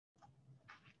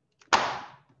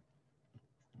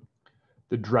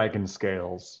The Dragon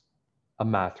Scales, a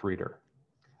Math Reader,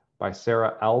 by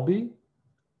Sarah Albee,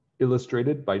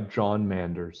 illustrated by John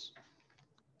Manders.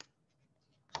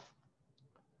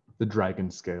 The Dragon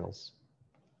Scales.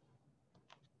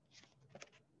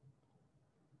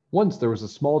 Once there was a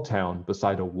small town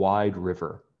beside a wide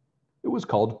river. It was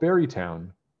called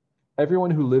Berrytown.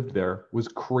 Everyone who lived there was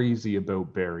crazy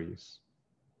about berries.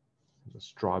 There's a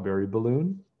strawberry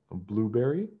balloon, a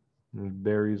blueberry, and there's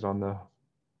berries on the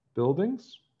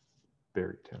buildings.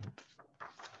 Berrytown.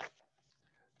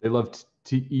 They loved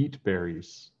to eat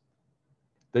berries.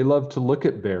 They loved to look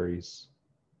at berries.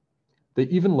 They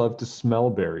even loved to smell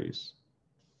berries.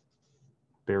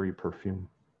 Berry perfume.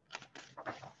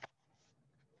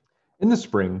 In the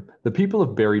spring, the people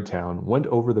of Berrytown went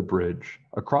over the bridge,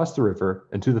 across the river,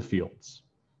 and to the fields.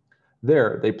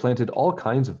 There, they planted all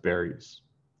kinds of berries: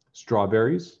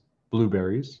 strawberries,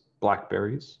 blueberries,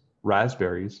 blackberries,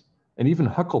 raspberries, and even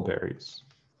huckleberries.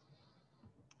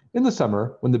 In the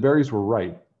summer, when the berries were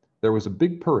ripe, there was a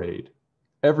big parade.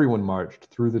 Everyone marched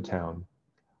through the town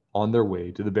on their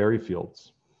way to the berry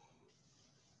fields.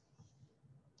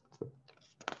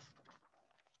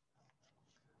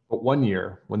 But one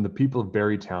year, when the people of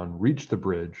Berrytown reached the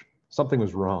bridge, something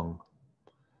was wrong.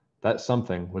 That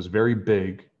something was very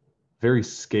big, very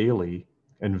scaly,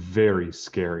 and very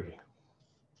scary.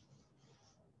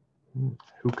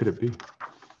 Who could it be?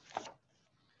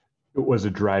 It was a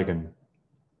dragon.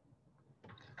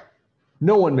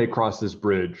 "No one may cross this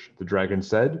bridge," the dragon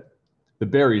said. "The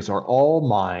berries are all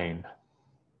mine."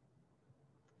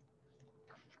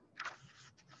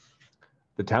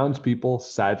 The townspeople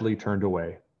sadly turned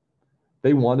away.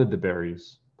 They wanted the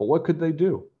berries, but what could they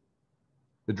do?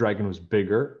 The dragon was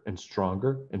bigger and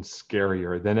stronger and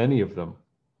scarier than any of them.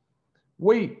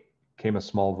 "Wait," came a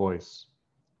small voice.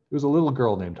 It was a little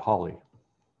girl named Holly.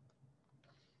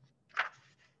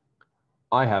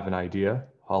 "I have an idea,"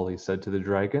 Holly said to the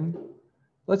dragon.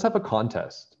 "Let's have a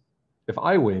contest. If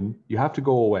I win, you have to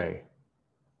go away."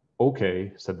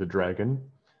 "Okay," said the dragon,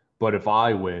 "but if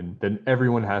I win, then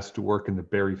everyone has to work in the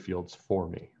berry fields for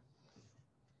me."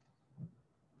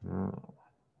 Oh.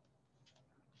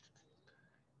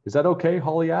 "Is that okay?"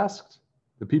 Holly asked.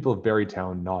 The people of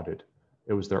Berrytown nodded.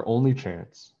 It was their only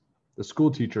chance. The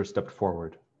school teacher stepped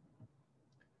forward.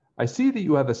 "I see that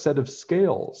you have a set of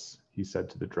scales," he said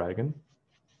to the dragon.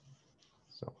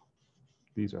 So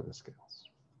these are the scales.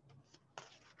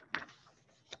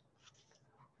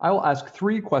 "I will ask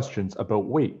 3 questions about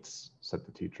weights," said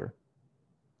the teacher.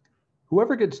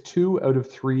 "Whoever gets 2 out of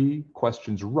 3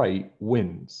 questions right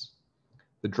wins.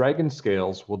 The dragon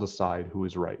scales will decide who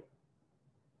is right."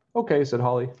 "Okay," said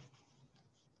Holly.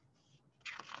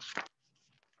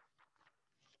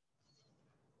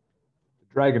 The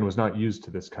dragon was not used to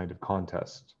this kind of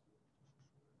contest.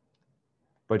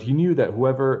 But he knew that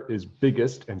whoever is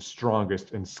biggest and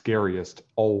strongest and scariest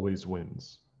always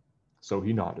wins. So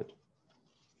he nodded.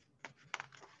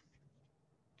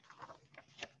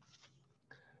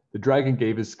 The dragon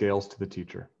gave his scales to the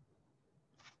teacher.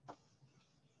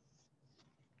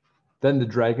 Then the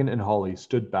dragon and Holly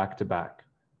stood back to back.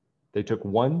 They took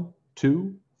 1,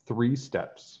 2, 3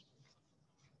 steps.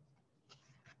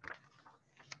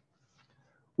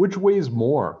 "Which weighs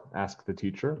more?" asked the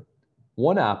teacher.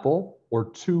 "1 apple or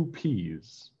 2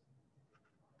 peas?"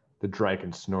 The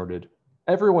dragon snorted.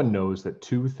 "Everyone knows that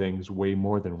 2 things weigh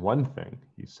more than 1 thing,"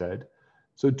 he said.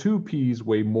 "So 2 peas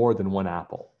weigh more than 1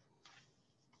 apple."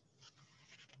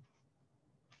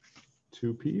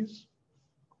 2 peas,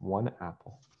 1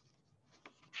 apple.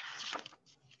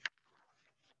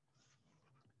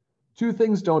 "2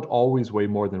 things don't always weigh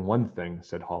more than 1 thing,"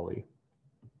 said Holly.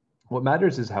 "What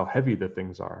matters is how heavy the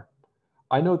things are.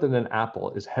 I know that an apple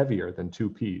is heavier than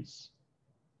 2 peas."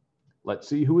 "Let's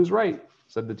see who is right,"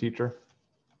 said the teacher.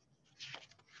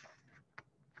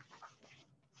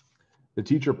 The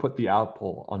teacher put the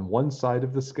apple on one side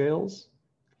of the scales.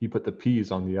 He put the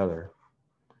peas on the other.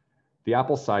 The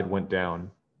apple side went down.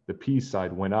 The pea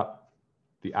side went up.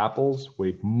 The apples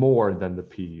weighed more than the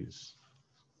peas.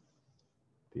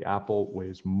 The apple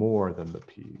weighs more than the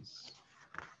peas.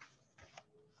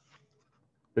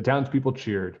 The townspeople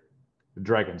cheered. The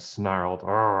dragon snarled.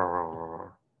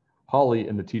 "Arr!" Holly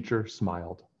and the teacher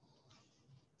smiled.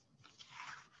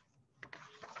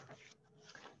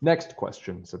 "Next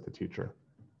question," said the teacher.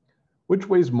 "Which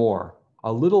weighs more,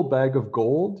 a little bag of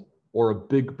gold or a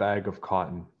big bag of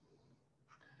cotton?"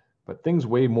 "But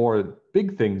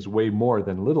big things weigh more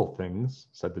than little things,"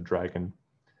 said the dragon.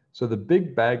 "So the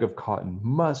big bag of cotton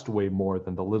must weigh more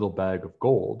than the little bag of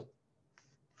gold."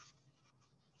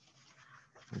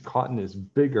 And cotton is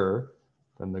bigger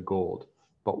than the gold.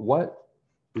 But what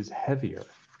is heavier?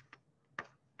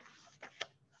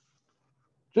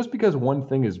 Just because one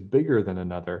thing is bigger than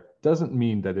another doesn't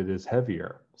mean that it is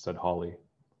heavier, said Holly.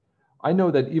 I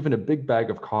know that even a big bag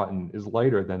of cotton is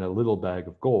lighter than a little bag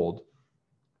of gold.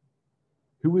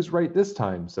 Who is right this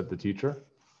time? Said the teacher.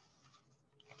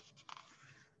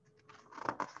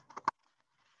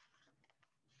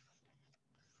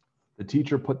 The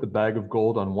teacher put the bag of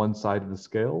gold on one side of the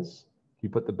scales. He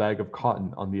put the bag of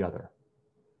cotton on the other.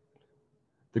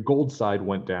 The gold side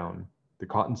went down. The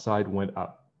cotton side went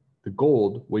up. The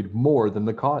gold weighed more than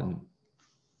the cotton.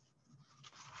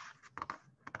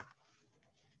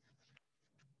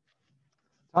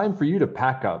 Time for you to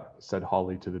pack up, said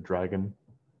Holly to the dragon.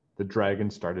 The dragon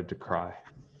started to cry.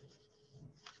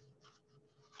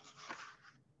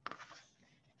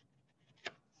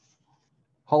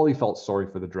 Holly felt sorry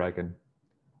for the dragon.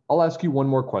 I'll ask you one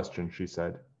more question, she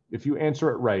said. If you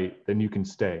answer it right, then you can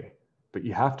stay, but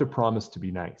you have to promise to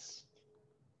be nice.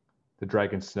 The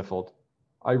dragon sniffled.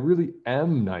 I really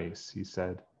am nice, he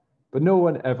said, but no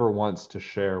one ever wants to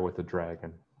share with a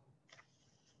dragon.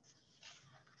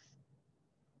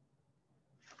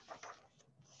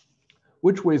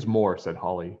 Which weighs more, said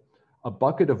Holly, a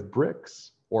bucket of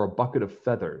bricks or a bucket of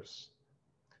feathers?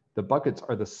 The buckets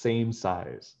are the same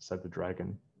size, said the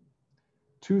dragon.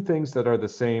 Two things that are the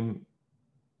same.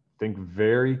 Think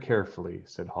very carefully,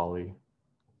 said Holly.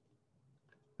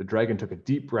 The dragon took a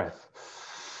deep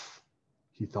breath.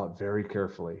 He thought very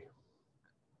carefully.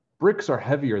 Bricks are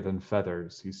heavier than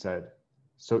feathers, he said.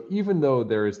 So even though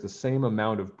there is the same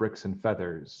amount of bricks and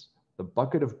feathers, the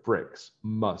bucket of bricks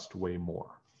must weigh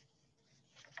more.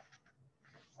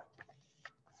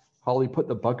 Holly put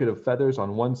the bucket of feathers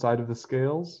on one side of the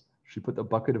scales. She put the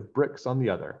bucket of bricks on the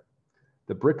other.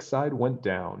 The brick side went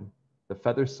down. The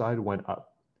feather side went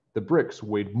up. The bricks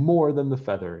weighed more than the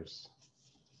feathers.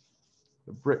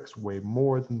 The bricks weighed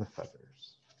more than the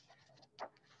feathers.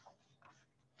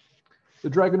 The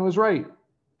dragon was right.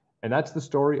 And that's the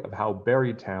story of how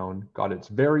Berrytown got its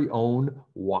very own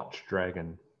watch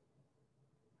dragon.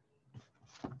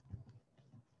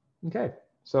 Okay,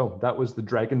 so that was the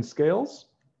dragon scales.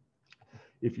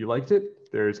 If you liked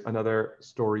it, there's another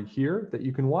story here that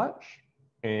you can watch,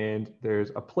 and there's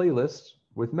a playlist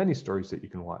with many stories that you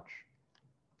can watch.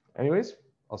 Anyways,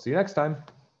 I'll see you next time.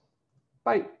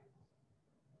 Bye.